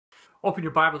Open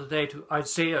your Bible today to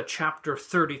Isaiah chapter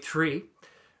 33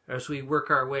 as we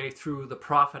work our way through the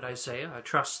prophet Isaiah. I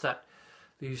trust that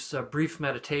these brief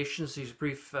meditations, these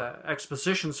brief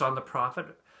expositions on the prophet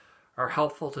are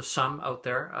helpful to some out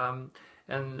there.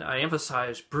 And I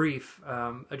emphasize brief.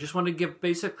 I just want to give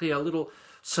basically a little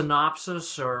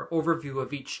synopsis or overview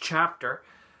of each chapter.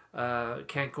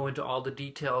 Can't go into all the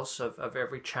details of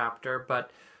every chapter, but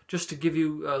just to give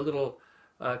you a little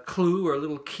clue or a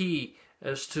little key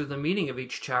as to the meaning of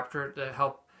each chapter to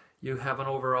help you have an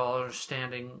overall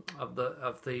understanding of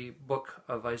the book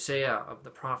of Isaiah, of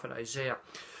the prophet Isaiah.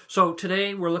 So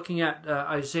today we're looking at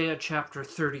Isaiah chapter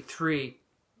 33,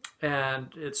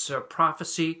 and it's a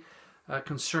prophecy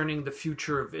concerning the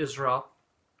future of Israel.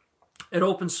 It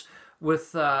opens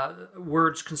with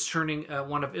words concerning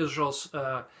one of Israel's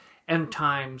end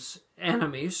times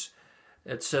enemies.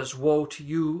 It says, "Woe to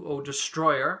you, O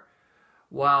destroyer,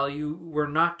 while you were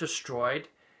not destroyed,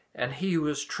 and he who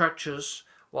is treacherous,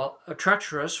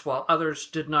 while others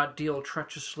did not deal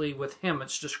treacherously with him."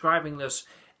 It's describing this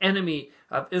enemy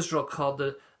of Israel called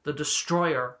the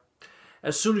destroyer.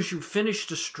 As soon as you finish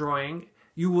destroying,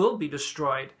 you will be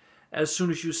destroyed. As soon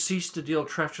as you cease to deal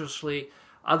treacherously,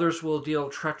 others will deal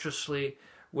treacherously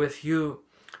with you.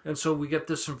 And so we get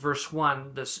this in verse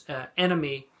 1, this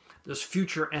enemy, this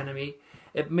future enemy.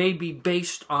 It may be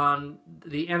based on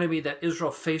the enemy that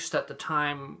Israel faced at the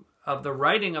time of the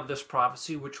writing of this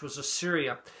prophecy, which was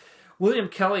Assyria. William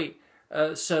Kelly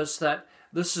says that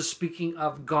this is speaking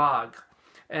of Gog.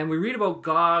 And we read about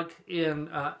Gog in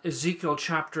Ezekiel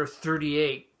chapter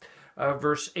 38,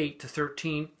 verse 8 to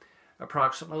 13,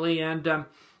 approximately.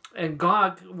 And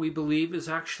Gog, we believe, is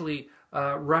actually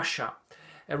Russia.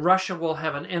 And Russia will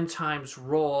have an end times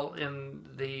role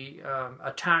in the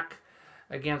attack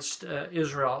against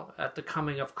Israel at the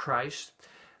coming of Christ.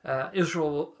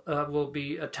 Israel will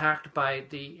be attacked by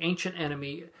the ancient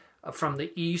enemy from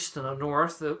the east and the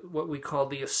north, what we call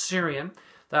the Assyrian,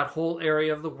 that whole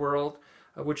area of the world,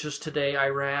 which is today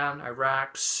Iran,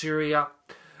 Iraq, Syria,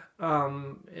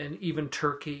 and even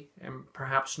Turkey, and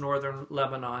perhaps northern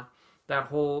Lebanon. That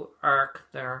whole arc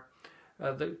there,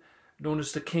 known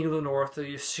as the king of the north,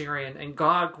 the Assyrian, and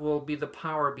Gog will be the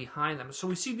power behind them. So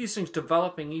we see these things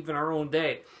developing even our own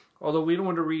day, although we don't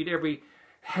want to read every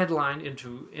headline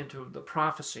into the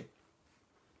prophecy.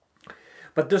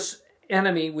 But this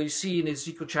enemy we see in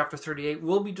Ezekiel chapter 38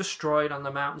 will be destroyed on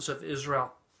the mountains of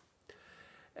Israel.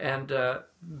 And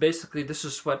basically this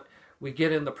is what we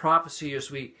get in the prophecy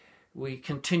as we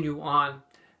continue on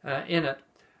in it.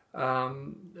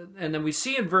 And then we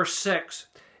see in verse 6,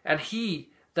 "And he,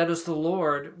 that is the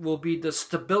Lord, will be the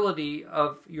stability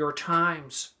of your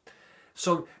times."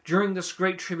 So during this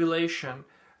great tribulation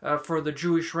for the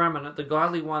Jewish remnant, the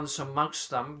godly ones amongst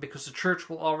them, because the church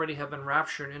will already have been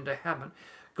raptured into heaven,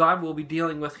 God will be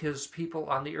dealing with his people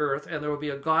on the earth, and there will be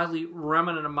a godly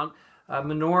remnant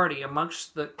minority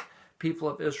amongst the people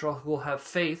of Israel who will have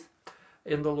faith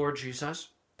in the Lord Jesus.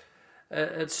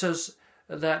 It says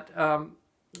that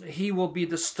he will be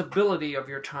the stability of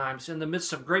your times. In the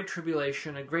midst of great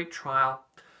tribulation and great trial,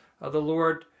 the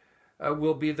Lord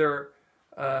will be their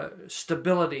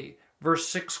stability. Verse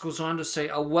 6 goes on to say,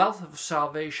 "A wealth of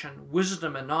salvation,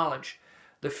 wisdom and knowledge.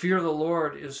 The fear of the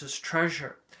Lord is his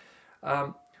treasure."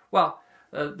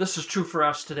 This is true for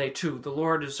us today too. The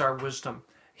Lord is our wisdom.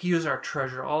 He is our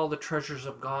treasure. All the treasures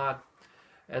of God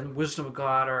and wisdom of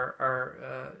God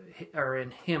are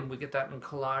in him. We get that in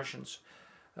Colossians.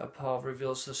 Paul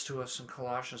reveals this to us in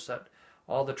Colossians, that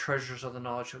all the treasures of the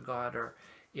knowledge of God are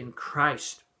in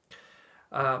Christ.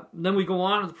 Then we go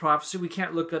on to the prophecy. We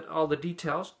can't look at all the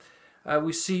details.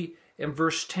 We see in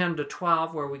verse 10 to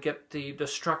 12 where we get the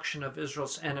destruction of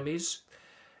Israel's enemies.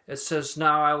 It says,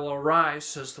 "Now I will arise,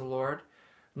 says the Lord.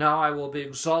 Now I will be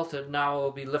exalted. Now I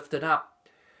will be lifted up.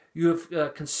 You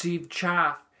have conceived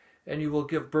chaff, and you will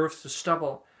give birth to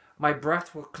stubble. My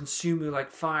breath will consume you like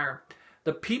fire."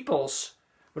 The peoples,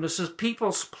 when it says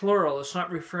peoples plural, it's not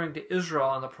referring to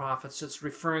Israel and the prophets. It's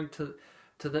referring to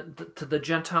the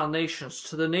Gentile nations,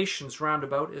 to the nations round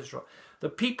about Israel. The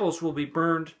peoples will be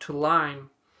burned to lime,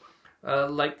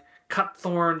 like cut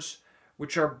thorns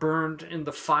which are burned in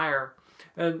the fire.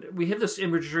 And we have this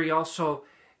imagery also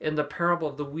in the parable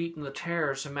of the wheat and the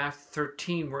tares in Matthew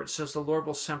 13, where it says the Lord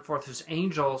will send forth his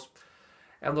angels,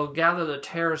 and they'll gather the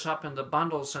tares up in the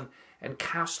bundles and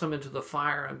cast them into the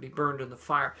fire and be burned in the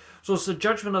fire. So it's the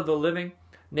judgment of the living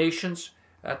nations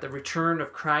at the return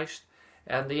of Christ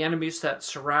and the enemies that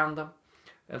surround them,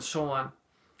 and so on.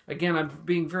 Again, I'm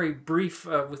being very brief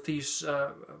with this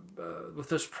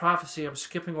prophecy. I'm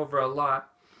skipping over a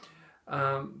lot.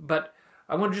 But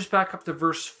I want to just back up to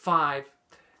verse 5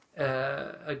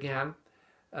 again,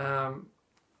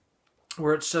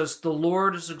 where it says, "The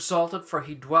Lord is exalted, for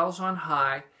he dwells on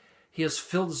high. He has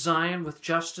filled Zion with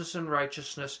justice and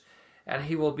righteousness, and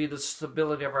he will be the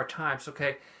stability of our times."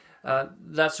 Okay,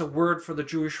 that's a word for the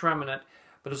Jewish remnant,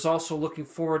 but it's also looking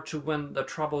forward to when the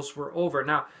troubles were over.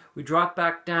 Now, we drop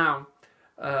back down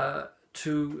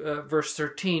to verse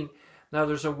 13. Now,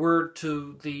 there's a word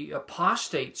to the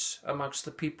apostates amongst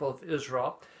the people of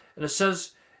Israel, and it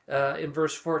says in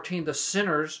verse 14, "The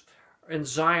sinners in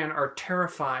Zion are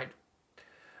terrified.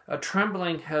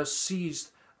 Trembling has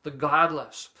seized the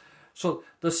godless." So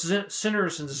the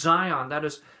sinners in Zion, that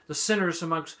is, the sinners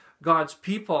amongst God's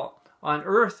people on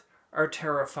earth, are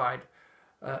terrified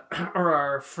or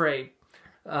are afraid.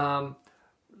 The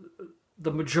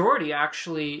majority,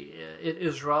 actually, in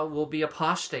Israel will be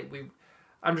apostate. We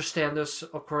understand this,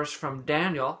 of course, from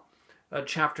Daniel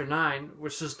chapter 9,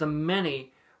 which says the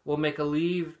many will make a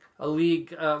league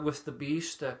with the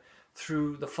beast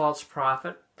through the false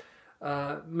prophet.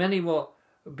 Many will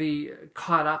be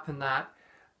caught up in that,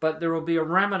 but there will be a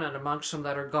remnant amongst them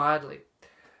that are godly.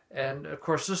 And of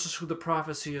course, this is who the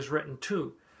prophecy is written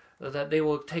to, that they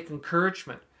will take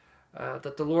encouragement,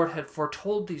 that the Lord had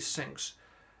foretold these things.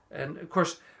 And of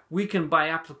course, we can, by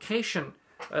application,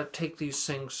 take these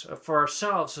things for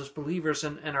ourselves as believers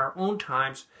in our own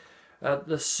times.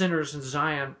 The sinners in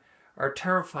Zion are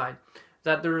terrified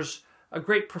that there's a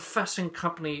great professing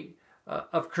company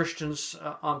of Christians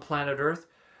on planet Earth.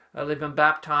 They've been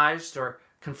baptized or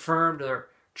confirmed, they're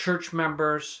church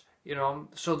members,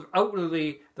 so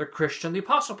outwardly they're Christian. The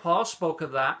Apostle Paul spoke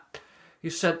of that. He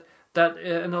said that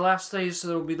in the last days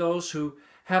there will be those who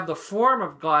have the form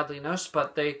of godliness,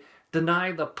 but they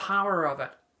deny the power of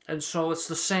it. And so it's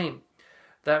the same,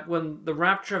 that when the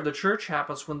rapture of the church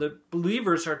happens, when the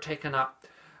believers are taken up,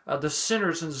 the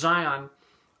sinners in Zion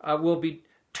will be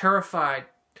terrified.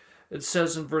 It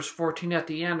says in verse 14 at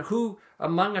the end, "Who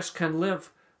among us can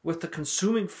live with the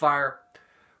consuming fire?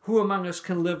 Who among us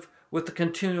can live with the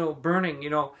continual burning?"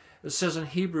 It says in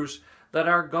Hebrews that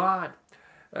our God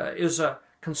is a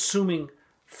consuming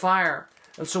fire.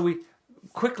 And so we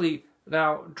quickly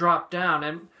now drop down,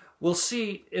 and we'll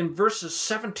see in verses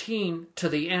 17 to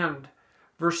the end,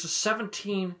 verses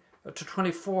 17 to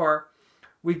 24,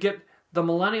 we get the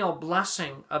millennial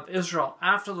blessing of Israel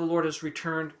after the Lord has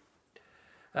returned,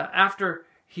 after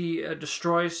he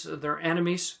destroys their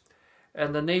enemies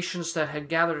and the nations that had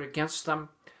gathered against them.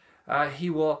 He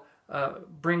will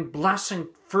bring blessing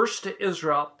first to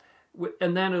Israel,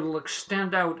 and then it will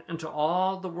extend out into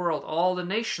all the world. All the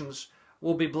nations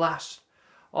will be blessed.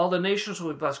 All the nations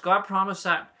will be blessed. God promised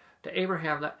that to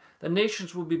Abraham, that the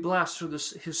nations will be blessed through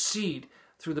his seed,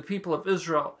 through the people of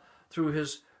Israel, through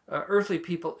his earthly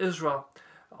people Israel.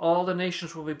 All the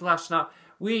nations will be blessed. Now,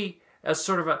 we, as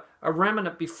sort of a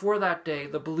remnant before that day,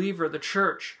 the believer, the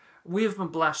church, we have been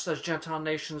blessed as Gentile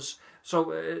nations,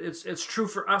 so it's true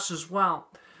for us as well.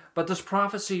 But this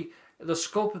prophecy, the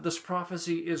scope of this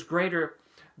prophecy is greater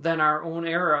than our own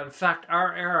era. In fact,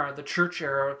 our era, the church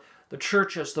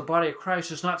as the body of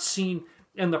Christ, is not seen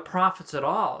in the prophets at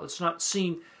all. It's not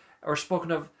seen or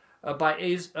spoken of by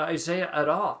Isaiah at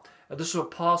all. This is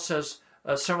what Paul says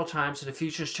several times in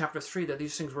Ephesians chapter 3, that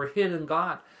these things were hid in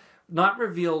God, not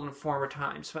revealed in former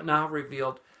times, but now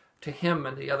revealed to him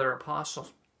and the other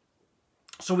apostles.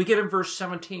 So we get in verse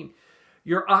 17,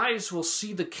 "Your eyes will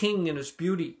see the King in his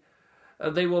beauty.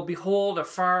 They will behold a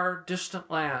far distant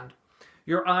land."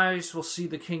 Your eyes will see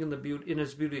the King in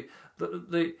his beauty.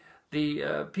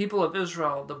 The people of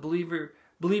Israel, the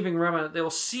believing remnant, they will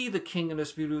see the King in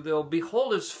his beauty. They will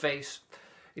behold his face.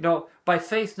 By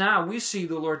faith now we see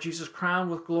the Lord Jesus crowned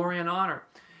with glory and honor.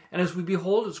 And as we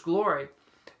behold his glory,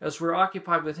 as we're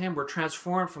occupied with him, we're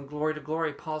transformed from glory to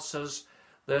glory. Paul says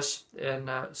this in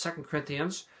 2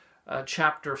 Corinthians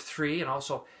chapter 3, and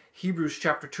also Hebrews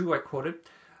chapter 2, I quoted.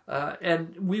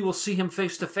 And we will see him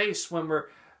face to face when we're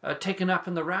taken up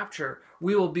in the rapture.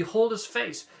 We will behold his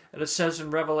face. And it says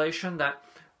in Revelation that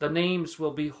the names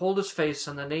will behold his face,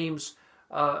 and the names,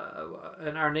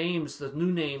 and our names, the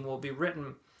new name, will be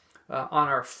written on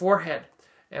our forehead,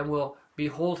 and we'll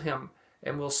behold him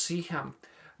and we'll see him.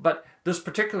 But this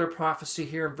particular prophecy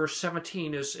here in verse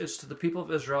 17 is to the people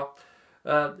of Israel.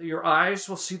 Your eyes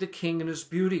will see the King in his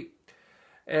beauty.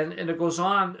 And it goes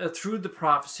on through the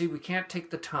prophecy. We can't take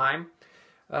the time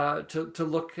to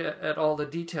look at all the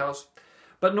details.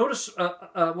 But notice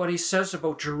what he says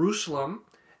about Jerusalem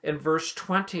in verse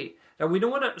 20. Now, we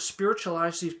don't want to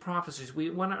spiritualize these prophecies. We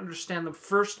want to understand them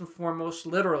first and foremost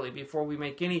literally before we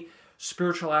make any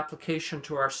spiritual application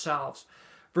to ourselves.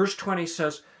 Verse 20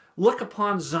 says, "Look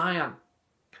upon Zion.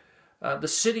 the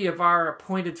city of our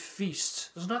appointed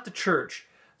feasts. This is not the church.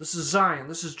 This is Zion.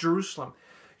 This is Jerusalem.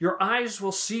 Your eyes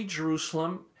will see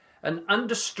Jerusalem, an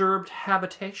undisturbed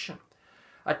habitation,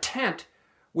 a tent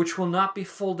which will not be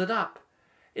folded up.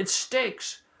 Its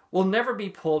stakes will never be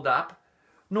pulled up,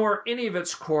 nor any of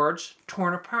its cords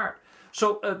torn apart.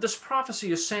 So this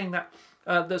prophecy is saying that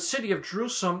the city of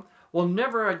Jerusalem will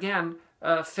never again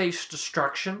face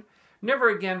destruction, never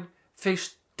again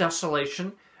face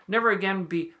desolation, never again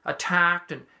be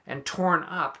attacked and torn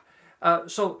up.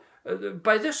 So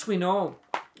by this we know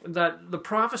that the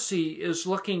prophecy is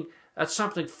looking at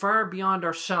something far beyond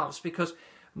ourselves, because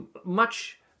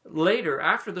much later,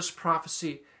 after this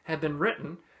prophecy had been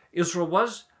written, Israel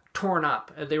was torn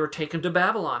up. They were taken to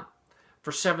Babylon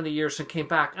for 70 years and came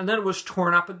back. And then it was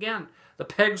torn up again. The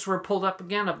pegs were pulled up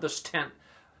again of this tent,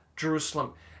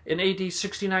 Jerusalem. In AD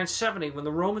 69-70, when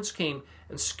the Romans came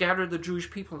and scattered the Jewish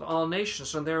people into all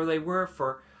nations, and there they were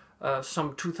for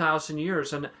some 2,000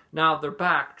 years, and now they're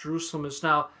back. Jerusalem is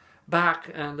now back,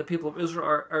 and the people of Israel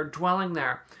are dwelling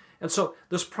there. And so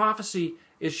this prophecy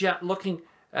is yet looking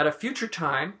at a future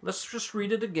time. Let's just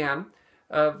read it again.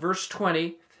 Verse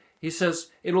 20, he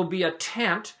says, "It will be a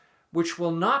tent which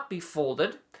will not be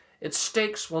folded. Its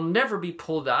stakes will never be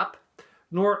pulled up,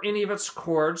 nor any of its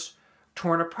cords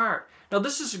torn apart." Now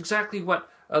this is exactly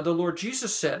what the Lord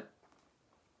Jesus said,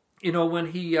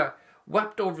 when he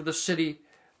wept over the city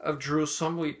of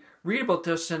Jerusalem. We read about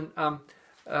this in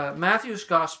Matthew's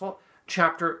Gospel,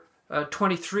 chapter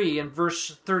 23, and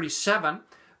verse 37.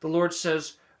 The Lord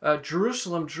says,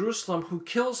 "Jerusalem, Jerusalem, who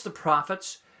kills the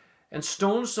prophets and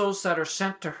stones those that are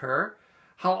sent to her,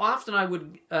 how often I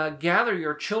would gather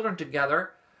your children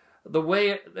together in the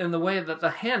way that the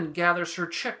hen gathers her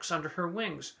chicks under her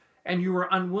wings, and you were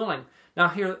unwilling." Now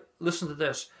here, listen to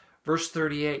this, verse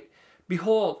 38.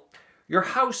 "Behold, your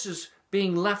house is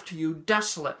being left to you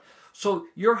desolate." So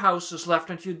your house is left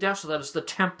unto you desolate. That is the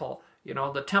temple.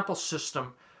 The temple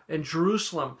system in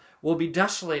Jerusalem will be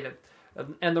desolated.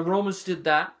 And the Romans did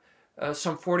that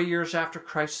some 40 years after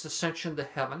Christ's ascension to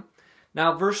heaven.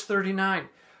 Now verse 39,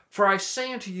 "For I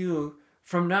say unto you,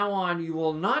 from now on you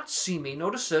will not see me,"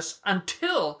 notice this,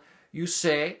 "until you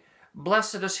say,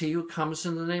 Blessed is he who comes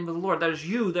in the name of the Lord." That is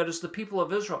you, that is the people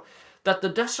of Israel. That the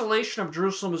desolation of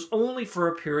Jerusalem is only for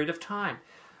a period of time.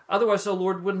 Otherwise the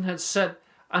Lord wouldn't have said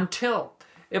until.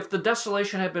 If the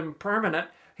desolation had been permanent,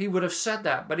 he would have said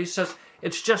that. But he says,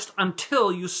 it's just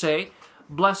until you say,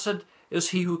 "Blessed is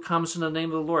he who comes in the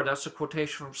name of the Lord." That's a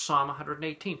quotation from Psalm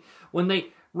 118. When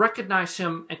they recognize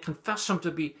him and confess him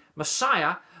to be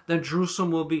Messiah, then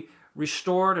Jerusalem will be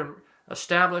restored and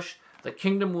established. The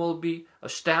kingdom will be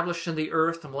established in the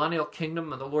earth, the millennial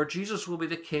kingdom, and the Lord Jesus will be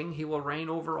the king. He will reign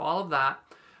over all of that.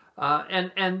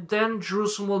 And then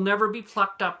Jerusalem will never be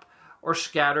plucked up or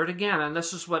scattered again. And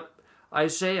this is what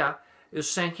Isaiah is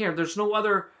saying here. There's no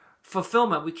other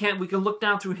fulfillment. We can look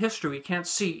down through history. We can't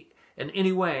see in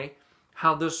any way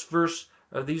how this verse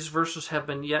or these verses have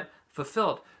been yet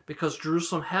fulfilled, because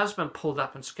Jerusalem has been pulled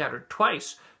up and scattered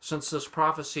twice since this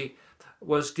prophecy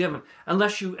was given.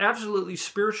 Unless you absolutely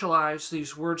spiritualize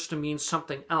these words to mean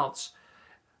something else,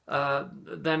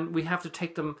 then we have to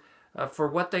take them for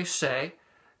what they say,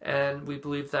 and we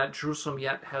believe that Jerusalem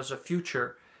yet has a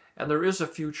future, and there is a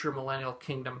future millennial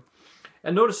kingdom.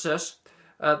 And notice this,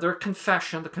 their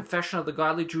confession, the confession of the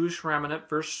godly Jewish remnant,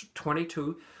 verse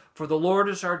 22, "For the Lord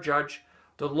is our judge,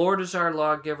 the Lord is our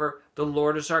lawgiver, the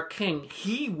Lord is our king.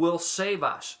 He will save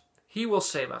us." He will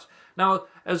save us. Now,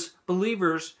 as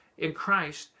believers in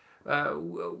Christ,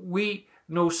 we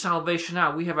know salvation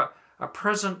now. We have a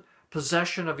present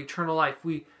possession of eternal life.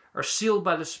 We are sealed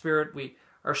by the Spirit. We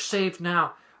are saved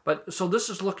now. But so this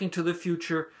is looking to the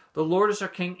future. The Lord is our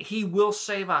king. He will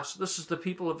save us. This is the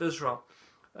people of Israel.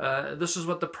 This is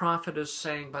what the prophet is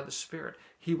saying by the Spirit.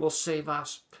 He will save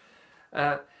us.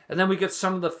 And then we get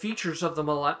some of the features of the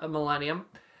millennium.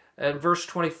 In verse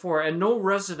 24, "And no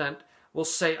resident will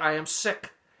say, I am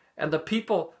sick, and the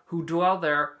people who dwell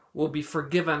there will be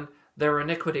forgiven their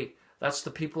iniquity." That's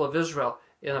the people of Israel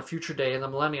in a future day in the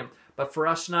millennium. But for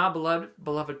us now,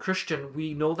 beloved Christian,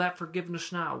 we know that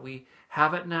forgiveness now. We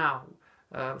have it now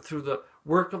through the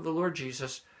work of the Lord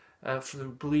Jesus,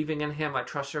 through believing in him. I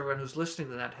trust everyone who's listening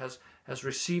to that has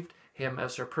received him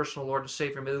as their personal Lord and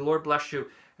Savior. May the Lord bless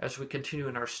you as we continue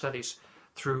in our studies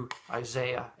through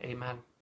Isaiah. Amen.